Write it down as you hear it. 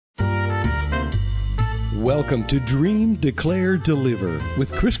Welcome to Dream, Declare, Deliver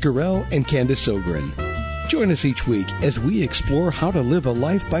with Chris Carell and Candace Ogren. Join us each week as we explore how to live a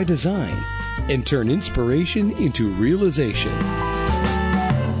life by design and turn inspiration into realization.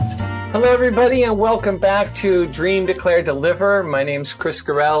 Hello, everybody, and welcome back to Dream, Declare, Deliver. My name's Chris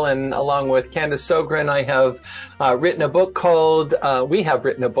Carell, and along with Candace Ogren, I have written a book called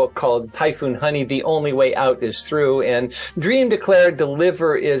Typhoon Honey, The Only Way Out is Through. And Dream, Declare,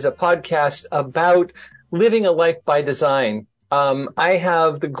 Deliver is a podcast about living a life by design. I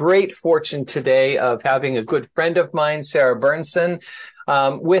have the great fortune today of having a good friend of mine, Sarah Bernson,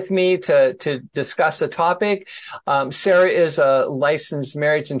 with me to discuss a topic. Sarah is a licensed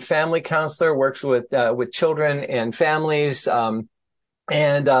marriage and family counselor, works with children and families,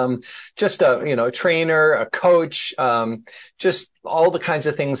 and just a trainer, a coach, just all the kinds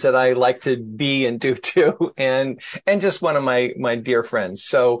of things that I like to be and do too, and just one of my dear friends.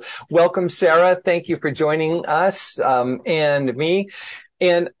 So welcome, Sarah. Thank you for joining us, and me.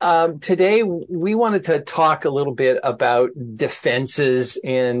 And today we wanted to talk a little bit about defenses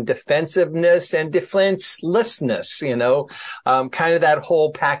and defensiveness and defenselessness, kind of that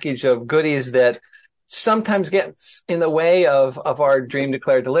whole package of goodies that sometimes gets in the way of our Dream,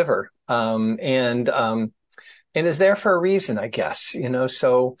 Declare, Deliver, and is there for a reason, I guess,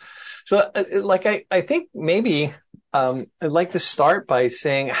 so I think maybe I'd like to start by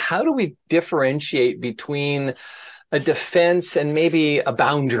saying, how do we differentiate between a defense and maybe a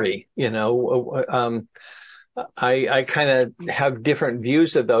boundary? I kind of have different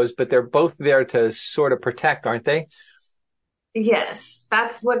views of those, but they're both there to sort of protect, aren't they? Yes,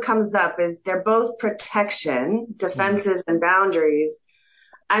 that's what comes up, is they're both protection, defenses and boundaries.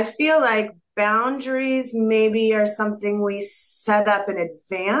 I feel like boundaries maybe are something we set up in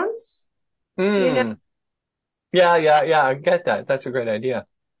advance. Yeah, I get that. That's a great idea.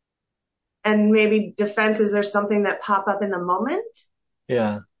 And maybe defenses are something that pop up in the moment.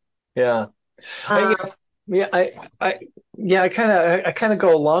 Yeah. I kind of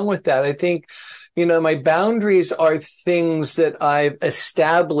go along with that. I think, my boundaries are things that I've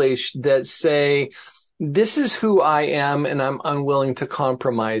established that say, this is who I am and I'm unwilling to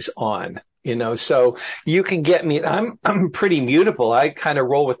compromise on, so you can get me. I'm pretty mutable. I kind of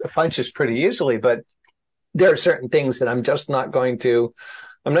roll with the punches pretty easily, but there are certain things that I'm just not going to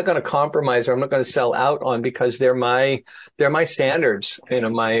compromise, or I'm not going to sell out on, because they're my standards,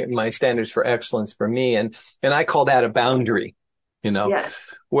 my standards for excellence for me. And I call that a boundary, Yeah.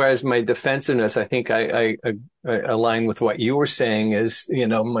 Whereas my defensiveness, I think I align with what you were saying, is,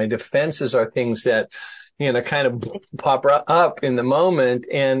 my defenses are things that, kind of pop up in the moment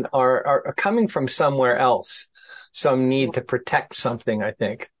and are coming from somewhere else, some need to protect something, I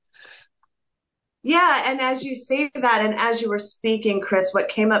think. Yeah. And as you say that, and as you were speaking, Chris, what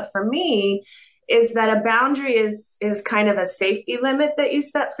came up for me is that a boundary is kind of a safety limit that you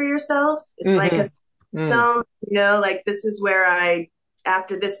set for yourself. It's like a zone, like this is where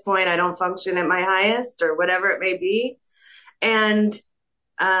after this point, I don't function at my highest, or whatever it may be. And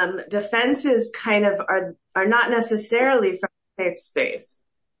defenses kind of are not necessarily from a safe space.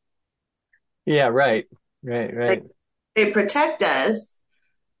 Yeah, right. They protect us.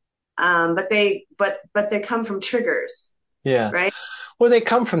 But they come from triggers. Yeah. Right. Well, they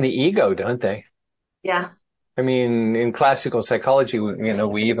come from the ego, don't they? Yeah. I mean, in classical psychology,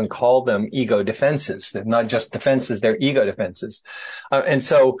 we even call them ego defenses. They're not just defenses, they're ego defenses. And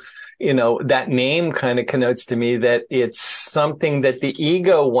so, that name kind of connotes to me that it's something that the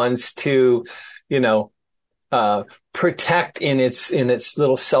ego wants to, protect in its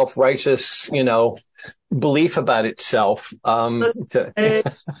little self-righteous, belief about itself. I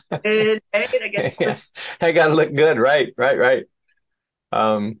gotta look good. Right.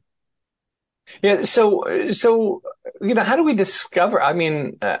 So, how do we discover? I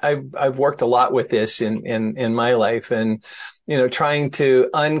mean, I've worked a lot with this in my life, and, trying to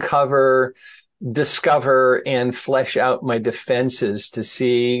uncover, discover, and flesh out my defenses to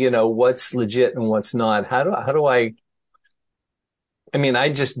see, what's legit and what's not. How do I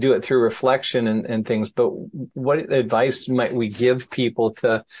just do it through reflection and things, but what advice might we give people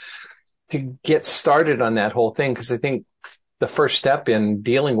to get started on that whole thing? Because I think the first step in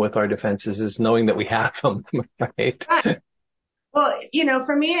dealing with our defenses is knowing that we have them, right? Well,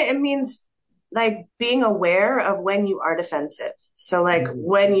 for me, it means like being aware of when you are defensive. So like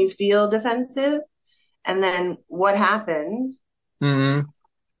when you feel defensive, and then what happened, and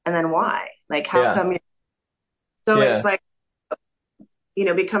then why? Like how come it's like,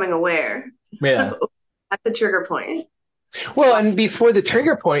 becoming aware. Yeah. At the trigger point. Well, and before the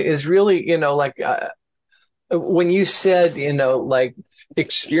trigger point is really, when you said,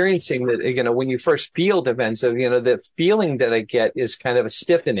 experiencing that, when you first feel defensive, the feeling that I get is kind of a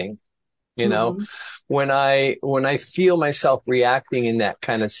stiffening, Mm-hmm. when I feel myself reacting in that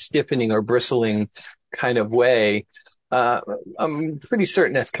kind of stiffening or bristling kind of way, I'm pretty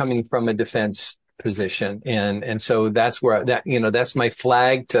certain that's coming from a defense position. And so that's where that's my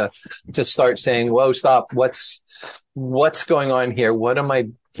flag to start saying, whoa, stop. What's going on here? What am I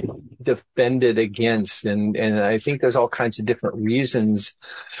defended against? And I think there's all kinds of different reasons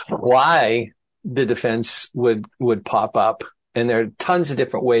why the defense would pop up. And there are tons of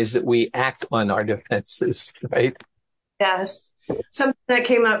different ways that we act on our defenses, right? Yes. Something that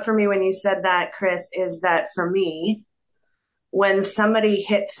came up for me when you said that, Chris, is that for me, when somebody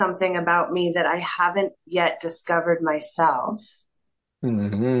hits something about me that I haven't yet discovered myself,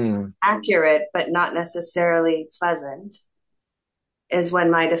 accurate, but not necessarily pleasant, is when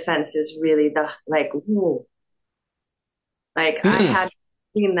my defense is really whoa. I hadn't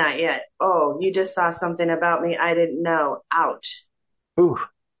seen that yet. Oh, you just saw something about me I didn't know. Ouch. Ooh.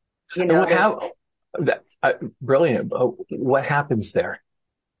 Brilliant. What happens there?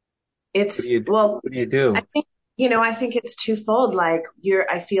 What do you do? I think it's twofold. I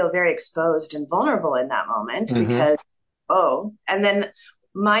feel very exposed and vulnerable in that moment because, and then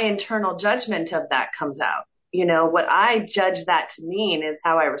my internal judgment of that comes out. What I judge that to mean is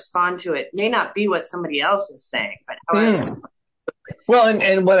how I respond to it. May not be what somebody else is saying, but how I respond. Well,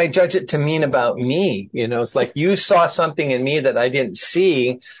 and what I judge it to mean about me, it's like you saw something in me that I didn't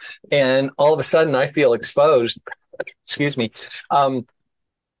see, and all of a sudden I feel exposed. Excuse me. All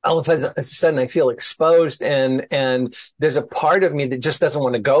of a sudden I feel exposed, and there's a part of me that just doesn't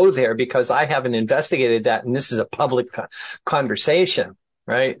want to go there because I haven't investigated that, and this is a public conversation,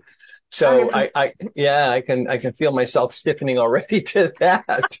 right? So I can feel myself stiffening already to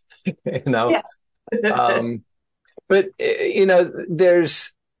that, Yes. But I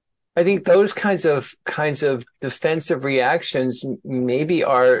think those kinds of defensive reactions maybe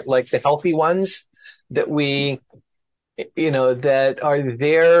are like the healthy ones that we, that are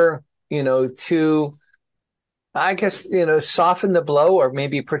there, to, I guess, soften the blow or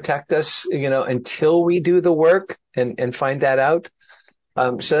maybe protect us, until we do the work and find that out.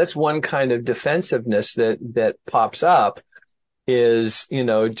 So that's one kind of defensiveness that pops up is,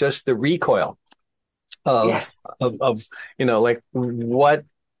 just the recoil of like, what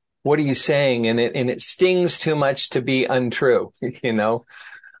are you saying? And it stings too much to be untrue, the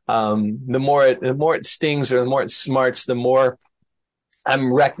more it stings or the more it smarts, the more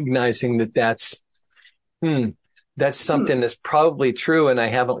I'm recognizing that's something that's probably true and I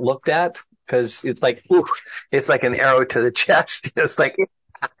haven't looked at. Because it's like, it's like an arrow to the chest. It's like,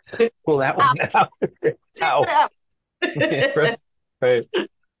 pull that one out. Ow. Right. Yes.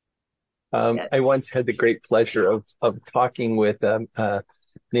 I once had the great pleasure of talking with a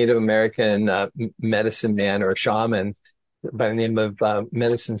Native American medicine man or a shaman by the name of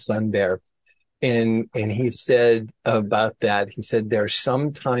Medicine Sun Bear. And he said about that, he said, there are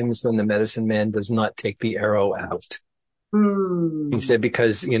some times when the medicine man does not take the arrow out. He said,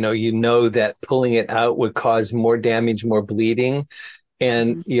 because, that pulling it out would cause more damage, more bleeding,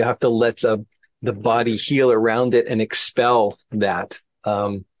 and you have to let the body heal around it and expel that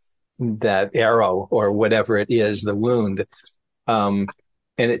arrow or whatever it is, the wound. And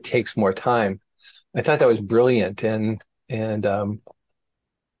it takes more time. I thought that was brilliant. And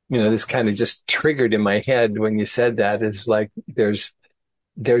this kind of just triggered in my head when you said that is like,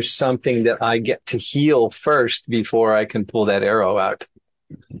 there's something that I get to heal first before I can pull that arrow out.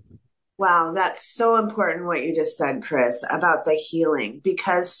 Wow, that's so important what you just said, Chris, about the healing,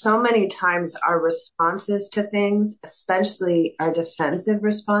 because so many times our responses to things, especially our defensive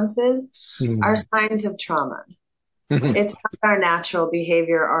responses, are signs of trauma. It's not our natural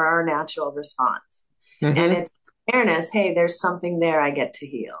behavior or our natural response. And it's awareness, hey, there's something there I get to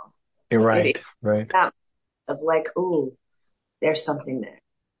heal. Right. Of like, ooh, there's something there.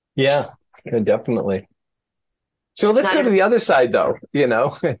 Yeah, definitely. So let's go to the other side, though,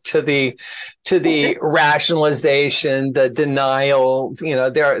 to the rationalization, the denial.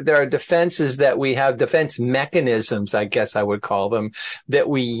 There are defenses that we have, defense mechanisms, I guess I would call them, that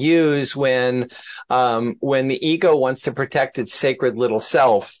we use when the ego wants to protect its sacred little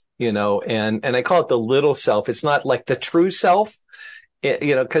self, and I call it the little self. It's not like the true self.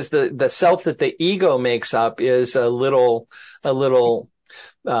 Because the self that the ego makes up is a little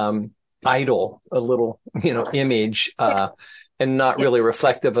idol, a little, image, and not really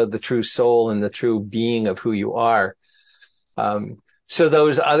reflective of the true soul and the true being of who you are. So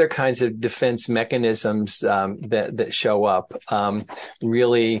those other kinds of defense mechanisms, that show up,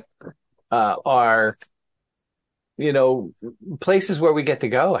 really, are, places where we get to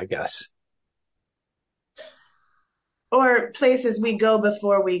go, I guess. Or places we go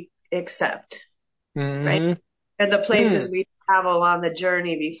before we accept, right? And the places we travel on the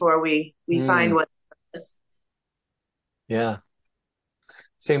journey before we find what. Yeah.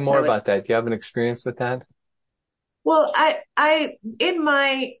 Say more about that. Do you have an experience with that? Well, I in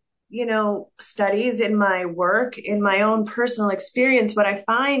my, studies, in my work, in my own personal experience, what I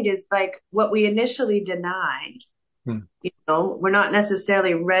find is like what we initially denied, we're not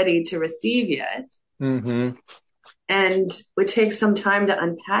necessarily ready to receive yet. Mm-hmm. And it takes some time to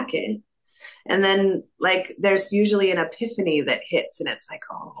unpack it. And then like there's usually an epiphany that hits and it's like,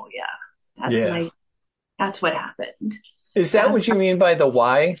 oh yeah, that's what happened. Is that what you mean by the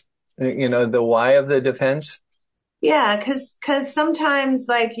why? The why of the defense? Yeah, because sometimes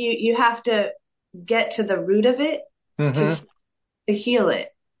like you have to get to the root of it to heal it.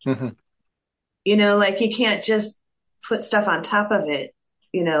 Mm-hmm. Like you can't just put stuff on top of it,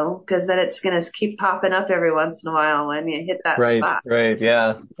 because then it's going to keep popping up every once in a while when you hit that spot. Right.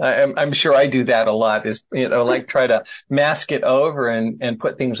 Yeah. I'm sure I do that a lot is, like try to mask it over and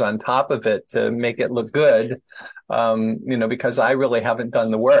put things on top of it to make it look good. Because I really haven't done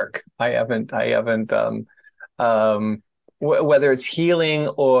the work. I haven't, whether it's healing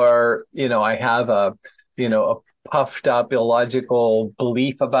or, I have a puffed up illogical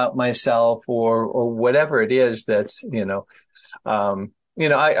belief about myself or whatever it is that's, I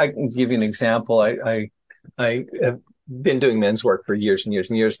can give you an example. I have been doing men's work for years and years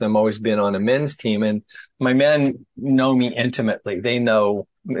and years, and I've always been on a men's team. And my men know me intimately. They know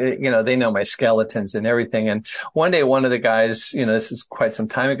my skeletons and everything. And one day, one of the guys, this is quite some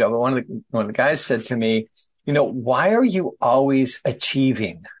time ago, but one of the guys said to me, why are you always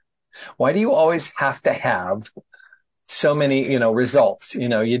achieving? Why do you always have to have so many, results?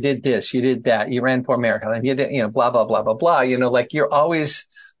 You did this, you did that, you ran for America, and you did, blah, blah, blah, blah, blah. Like you're always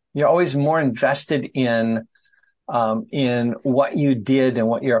more invested in what you did and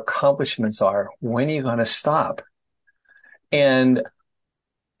what your accomplishments are. When are you going to stop? And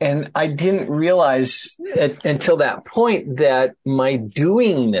I didn't realize until that point that my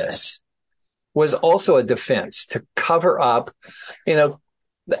doing this was also a defense to cover up,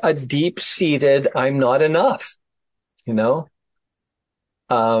 a deep-seated, I'm not enough. Somewhere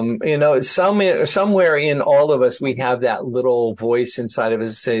in all of us, we have that little voice inside of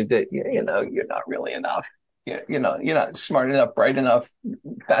us say that, you're not really enough. You're not smart enough, bright enough,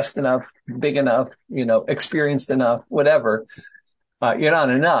 fast enough, big enough, experienced enough, whatever. You're not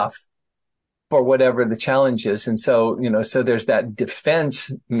enough for whatever the challenge is. And so, so there's that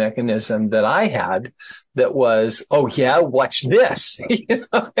defense mechanism that I had that was, oh yeah, watch this. And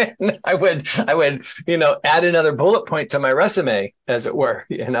I would, add another bullet point to my resume, as it were,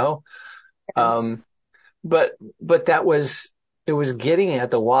 but it was getting at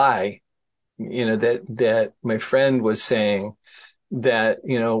the why, that my friend was saying that,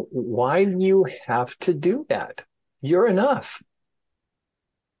 why do you have to do that? You're enough.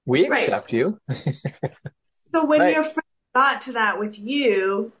 We accept you. So when your friend got to that with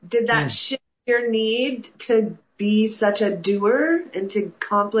you, did that shift your need to be such a doer and to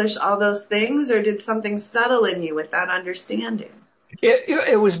accomplish all those things, or did something settle in you with that understanding?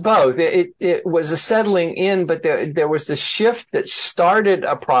 It was both. It was a settling in, but there was a shift that started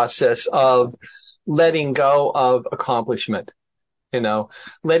a process of letting go of accomplishment,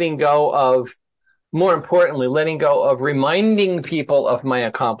 letting go of, more importantly, letting go of reminding people of my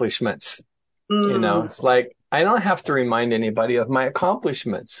accomplishments. It's like, I don't have to remind anybody of my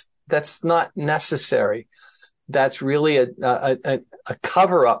accomplishments. That's not necessary. That's really a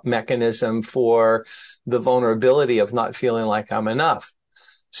cover-up mechanism for the vulnerability of not feeling like I'm enough.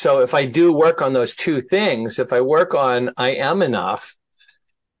 So if I do work on those two things, if I work on I am enough,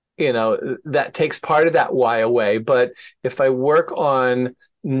 that takes part of that why away. But if I work on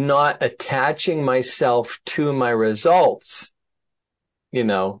not attaching myself to my results,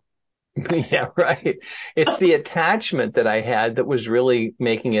 yeah, right. It's the attachment that I had that was really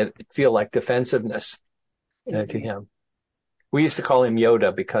making it feel like defensiveness to him. We used to call him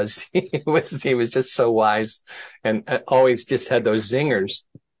Yoda because he was just so wise and always just had those zingers.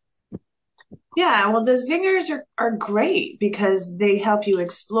 Yeah, well, the zingers are great because they help you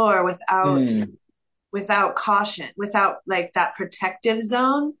explore without caution, without like that protective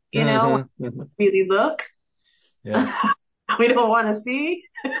zone, really look. Yeah. We don't want to see.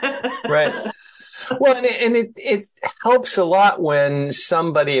 Right. Well, and it helps a lot when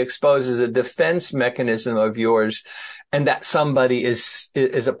somebody exposes a defense mechanism of yours, and that somebody is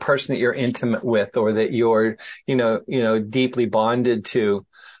a person that you're intimate with or that you're, deeply bonded to.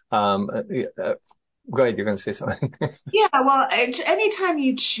 Go ahead. You're going to say something. Yeah, well, anytime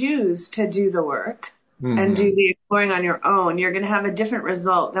you choose to do the work and do the exploring on your own, you're going to have a different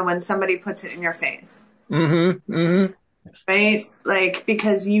result than when somebody puts it in your face. Mm-hmm. Mm-hmm. Right? Like,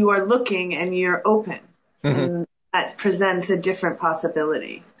 because you are looking and you're open, and that presents a different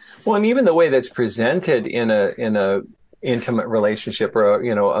possibility. Well, and even the way that's presented in a intimate relationship,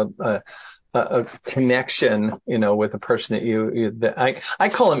 or a connection, with a person that I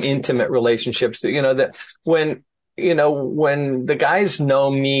call them intimate relationships. That when the guys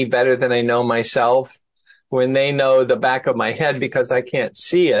know me better than I know myself, when they know the back of my head because I can't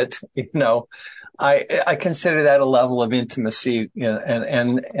see it, I consider that a level of intimacy,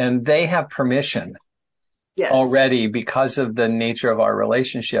 and they have permission. Yes. Already, because of the nature of our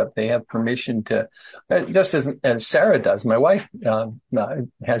relationship, they have permission to, just as Sarah does, my wife,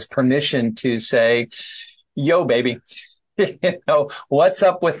 has permission to say, yo, baby, what's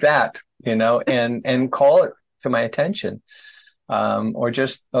up with that, and call it to my attention, or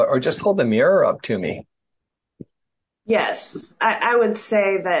just hold the mirror up to me. Yes. I would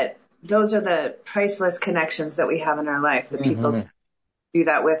say that those are the priceless connections that we have in our life, the people do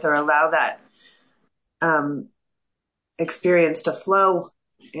that with or allow that experience to flow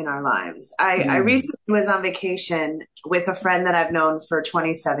in our lives. I recently was on vacation with a friend that I've known for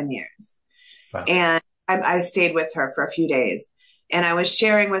 27 years. Wow. And I stayed with her for a few days, and I was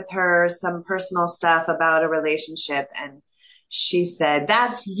sharing with her some personal stuff about a relationship. And she said,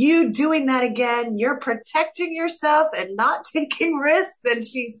 "That's you doing that again. You're protecting yourself and not taking risks." And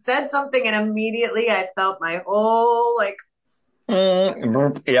she said something, and immediately I felt my whole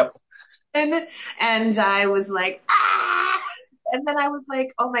yep. And I was like, ah! And then I was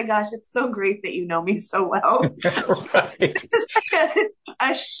like, oh my gosh, it's so great that you know me so well. Right. It's like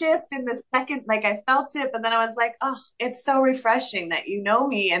a shift in the second, like I felt it, but then I was like, oh, it's so refreshing that you know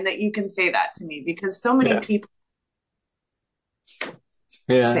me and that you can say that to me, because so many people say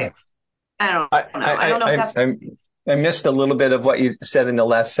it. I don't know. I don't know if that's... I missed a little bit of what you said in the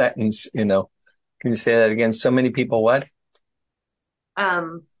last sentence, Can you say that again? So many people what?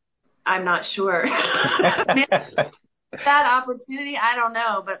 I'm not sure. That opportunity, I don't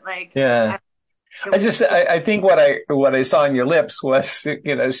know, but yeah. I think what I saw in your lips was,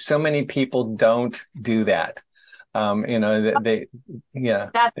 so many people don't do that. That's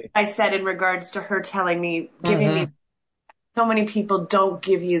what I said in regards to her telling me, giving me, so many people don't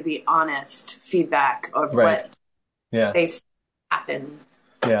give you the honest feedback of what they happened.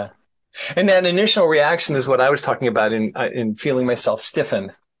 Yeah. And that initial reaction is what I was talking about in feeling myself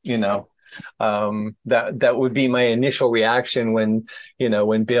stiffen, that would be my initial reaction when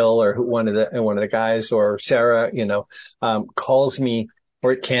Bill or one of the guys or Sarah, calls me,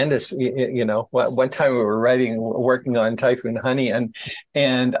 or Candace, one time we were working on Typhoon Honey, and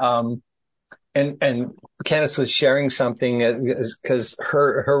Candace was sharing something because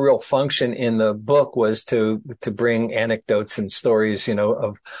her real function in the book was to bring anecdotes and stories,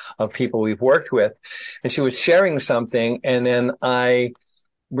 of people we've worked with. And she was sharing something, and then I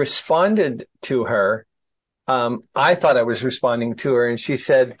responded to her. I thought I was responding to her, and she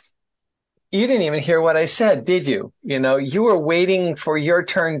said, "You didn't even hear what I said, did you? You were waiting for your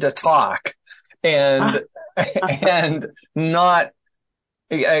turn to talk, and not."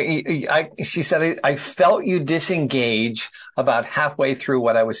 She said, I felt you disengage about halfway through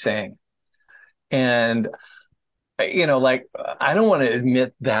what I was saying. And, I don't want to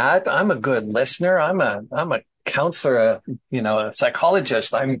admit that. I'm a good listener. I'm a counselor, a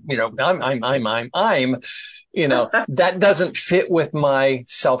psychologist. That doesn't fit with my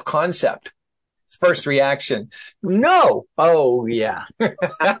self-concept. First reaction, no. Oh yeah.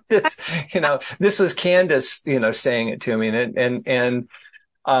 This was Candace, saying it to me,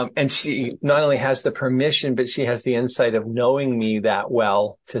 and she not only has the permission, but she has the insight of knowing me that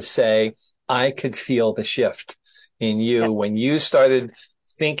well to say, I could feel the shift in you when you started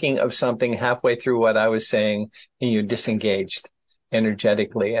thinking of something halfway through what I was saying, and you disengaged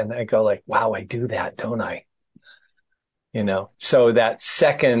energetically. And I go like, wow, I do that, don't I? So that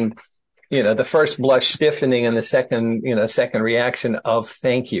second, the first blush stiffening, and the second reaction of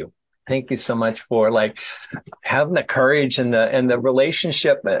thank you. Thank you so much for having the courage and the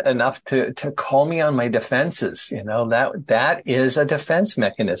relationship enough to call me on my defenses. That is a defense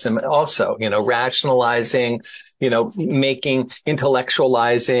mechanism. Also, rationalizing,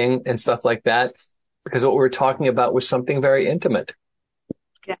 intellectualizing and stuff like that, because what we were talking about was something very intimate.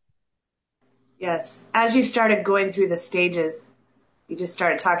 Yeah. Yes. As you started going through the stages, you just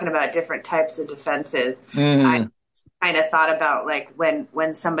started talking about different types of defenses. I kind of thought about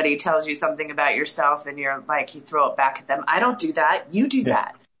when somebody tells you something about yourself and you're like, you throw it back at them. I don't do that. You do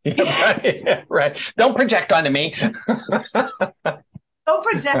that. Yeah, right, right. Don't project onto me. Don't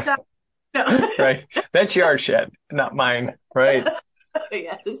project on. No. Right. That's your shit, not mine. Right.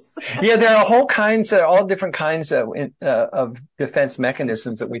 Yes. Yeah, there are all different kinds of defense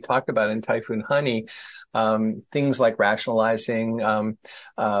mechanisms that we talked about in Typhoon Honey. Things like rationalizing,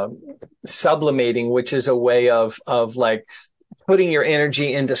 sublimating, which is a way of like putting your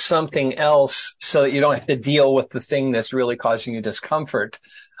energy into something else so that you don't have to deal with the thing that's really causing you discomfort.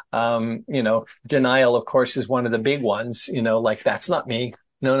 Denial, of course, is one of the big ones, like that's not me.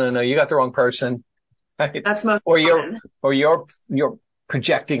 No, you got the wrong person. Right? That's most or common. you're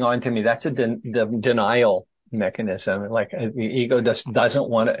projecting onto me. That's the denial mechanism. Like the ego just doesn't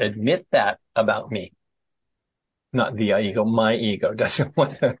want to admit that about me. Not the ego. My ego doesn't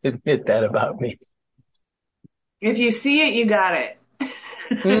want to admit that about me. If you see it, you got it.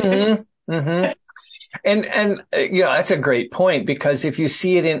 Mm-hmm. Mm-hmm. And that's a great point, because if you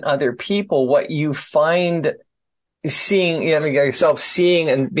see it in other people, what you find seeing, yourself seeing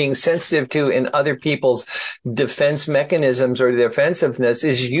and being sensitive to in other people's defense mechanisms or defensiveness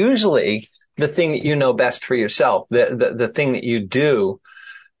is usually the thing that you know best for yourself, the thing that you do.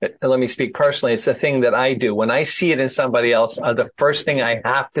 Let me speak personally. It's the thing that I do. When I see it in somebody else, the first thing I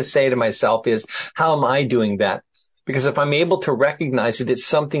have to say to myself is, how am I doing that? Because if I'm able to recognize it, it's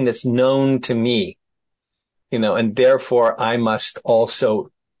something that's known to me, and therefore I must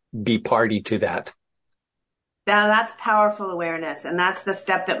also be party to that. Now that's powerful awareness. And that's the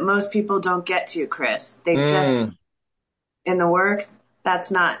step that most people don't get to, Chris. They just, in the work, that's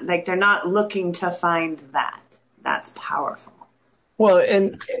not, like, they're not looking to find that. That's powerful. Well,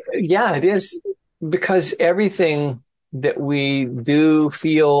 and yeah, it is, because everything that we do,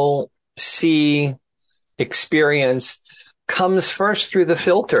 feel, see, experience comes first through the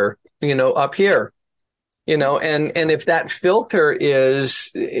filter, up here, and if that filter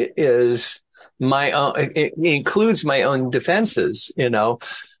is my own, it includes my own defenses,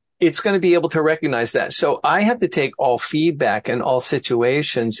 it's going to be able to recognize that. So I have to take all feedback and all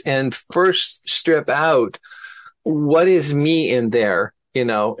situations and first strip out what is me in there,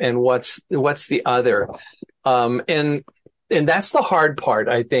 and what's the other. And that's the hard part,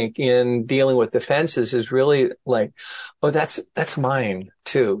 I think, in dealing with defenses, is really like, oh, that's mine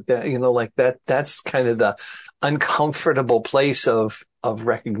too. That, that's kind of the uncomfortable place of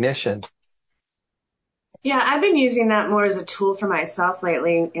recognition. Yeah, I've been using that more as a tool for myself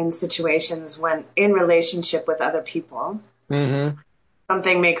lately in situations when in relationship with other people. Mm-hmm.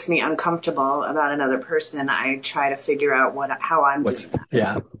 Something makes me uncomfortable about another person. I try to figure out how I'm doing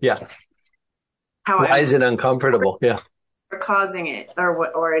that. Yeah. Why is it uncomfortable? Yeah. Or causing it,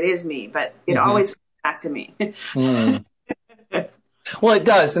 or it is me, but it always comes back to me. Well, it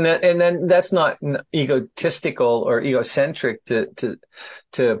does, and then that's not egotistical or egocentric to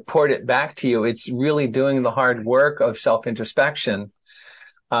port it back to you. It's really doing the hard work of self-introspection,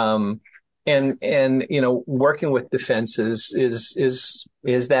 and working with defenses is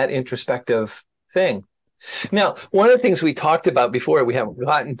that introspective thing. Now, one of the things we talked about before we haven't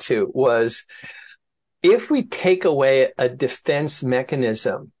gotten to was, if we take away a defense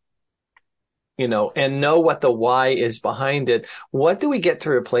mechanism, and know what the why is behind it, what do we get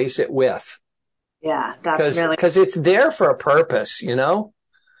to replace it with? Yeah, that's really, because it's there for a purpose,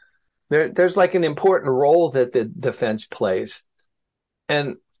 there's like an important role that the defense plays.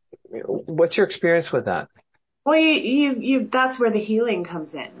 And what's your experience with that? Well, you that's where the healing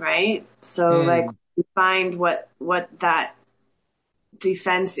comes in, right? So like, you find what that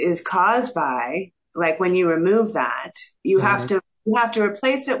defense is caused by. Like, when you remove that, you have to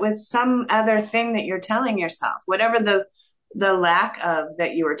replace it with some other thing that you're telling yourself, whatever the lack of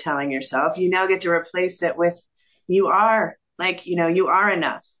that you were telling yourself. You now get to replace it with, you are, like, you are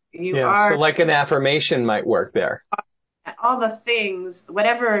enough. You are. So like an affirmation might work there. All the things,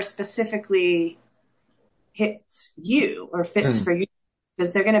 whatever specifically hits you or fits for you,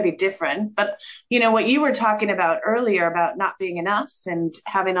 because they're going to be different. But, what you were talking about earlier about not being enough and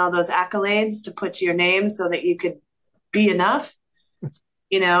having all those accolades to put to your name so that you could be enough,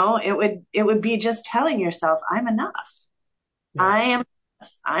 it would be just telling yourself, I'm enough. Yeah.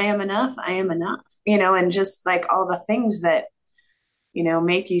 I am enough. I am enough, and just like all the things that,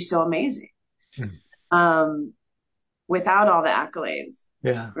 make you so amazing, without all the accolades.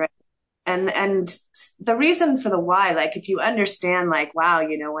 Yeah. Right. And the reason for the why, like, if you understand, like, wow,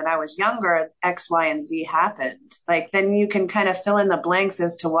 when I was younger, X, Y, and Z happened, like, then you can kind of fill in the blanks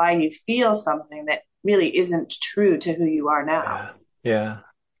as to why you feel something that really isn't true to who you are now. Yeah.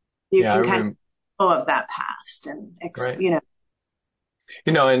 You can kind of go of that past and,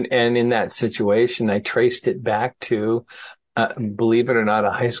 and in that situation, I traced it back to believe it or not,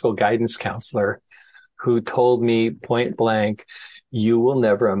 a high school guidance counselor who told me point blank, you will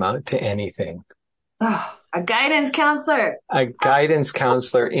never amount to anything. Oh, a guidance counselor. A guidance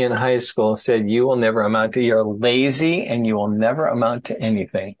counselor in high school said, you will never amount to, you're lazy and you will never amount to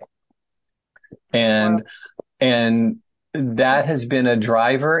anything. And that has been a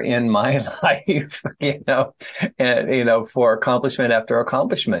driver in my life, for accomplishment after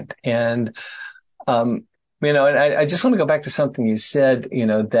accomplishment. And, and I just want to go back to something you said,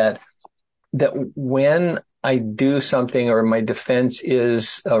 that when I do something or my defense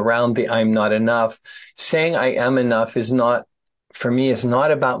is around the I'm not enough, saying I am enough is not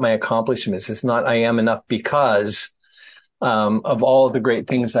about my accomplishments. It's not I am enough because of all of the great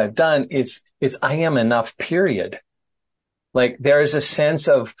things I've done. It's I am enough, period. Like there's a sense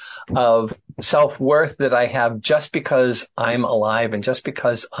of self-worth that I have just because I'm alive and just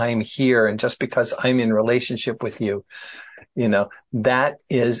because I'm here and just because I'm in relationship with you. That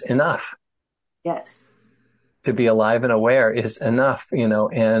is enough. Yes. To be alive and aware is enough,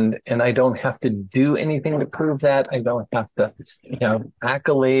 and I don't have to do anything to prove that. I don't have to,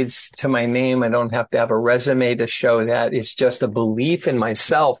 accolades to my name. I don't have to have a resume to show that. It's just a belief in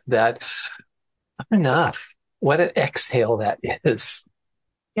myself that I'm enough. What an exhale that is.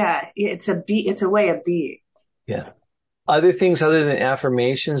 Yeah. It's a way of being. Yeah. Other things other than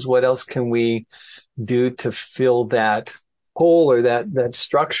affirmations, what else can we do to fill that hole or that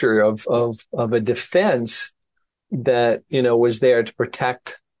structure of a defense that, was there to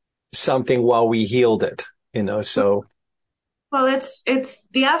protect something while we healed it, so. Well, it's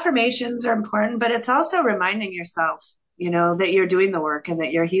the affirmations are important, but it's also reminding yourself, that you're doing the work and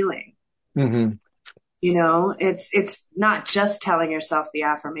that you're healing. Mm-hmm. It's not just telling yourself the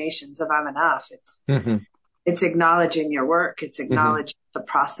affirmations of I'm enough. It's acknowledging your work. It's acknowledging the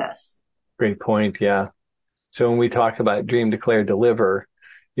process. Great point. Yeah. So when we talk about dream, declare, deliver,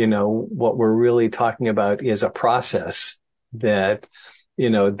 what we're really talking about is a process that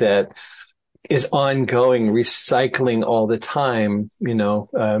is ongoing, recycling all the time,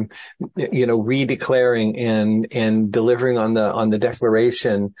 redeclaring and delivering on the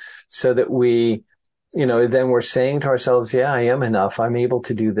declaration so that we, then we're saying to ourselves, yeah, I am enough. I'm able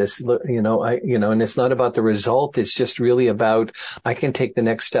to do this, and it's not about the result. It's just really about, I can take the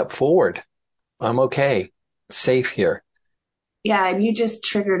next step forward. I'm okay. Safe here. Yeah. And you just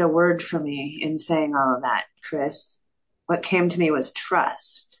triggered a word for me in saying all of that, Chris. What came to me was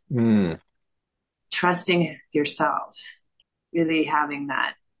trust. Trusting yourself, really having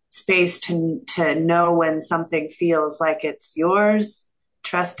that space to know when something feels like it's yours,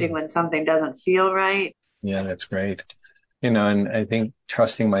 trusting when something doesn't feel right. Yeah, that's great. And I think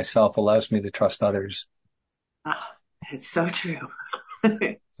trusting myself allows me to trust others. Oh, it's so true.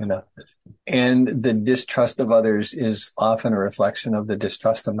 And the distrust of others is often a reflection of the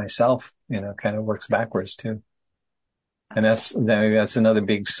distrust of myself, kind of works backwards too. And that's another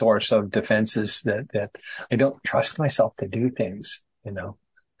big source of defenses that I don't trust myself to do things,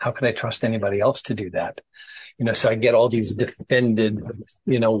 how could I trust anybody else to do that? So I get all these defended,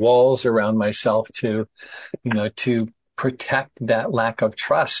 walls around myself to protect that lack of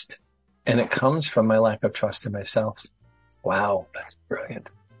trust. And it comes from my lack of trust in myself. Wow. That's brilliant.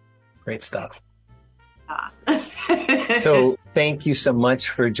 Great stuff. So thank you so much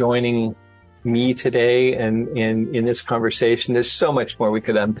for joining me today and in this conversation. There's so much more we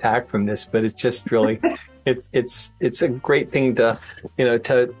could unpack from this, but it's just really, it's a great thing to,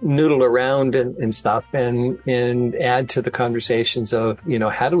 to noodle around and stuff and add to the conversations of,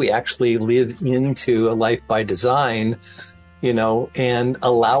 how do we actually live into a life by design, and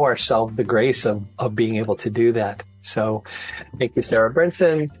allow ourselves the grace of being able to do that. So thank you, Sarah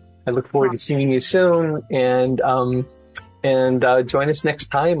Bernson. I look forward to seeing you soon and join us next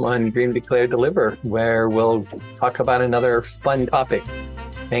time on Dream, Declare, Deliver, where we'll talk about another fun topic.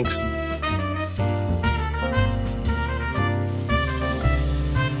 Thanks.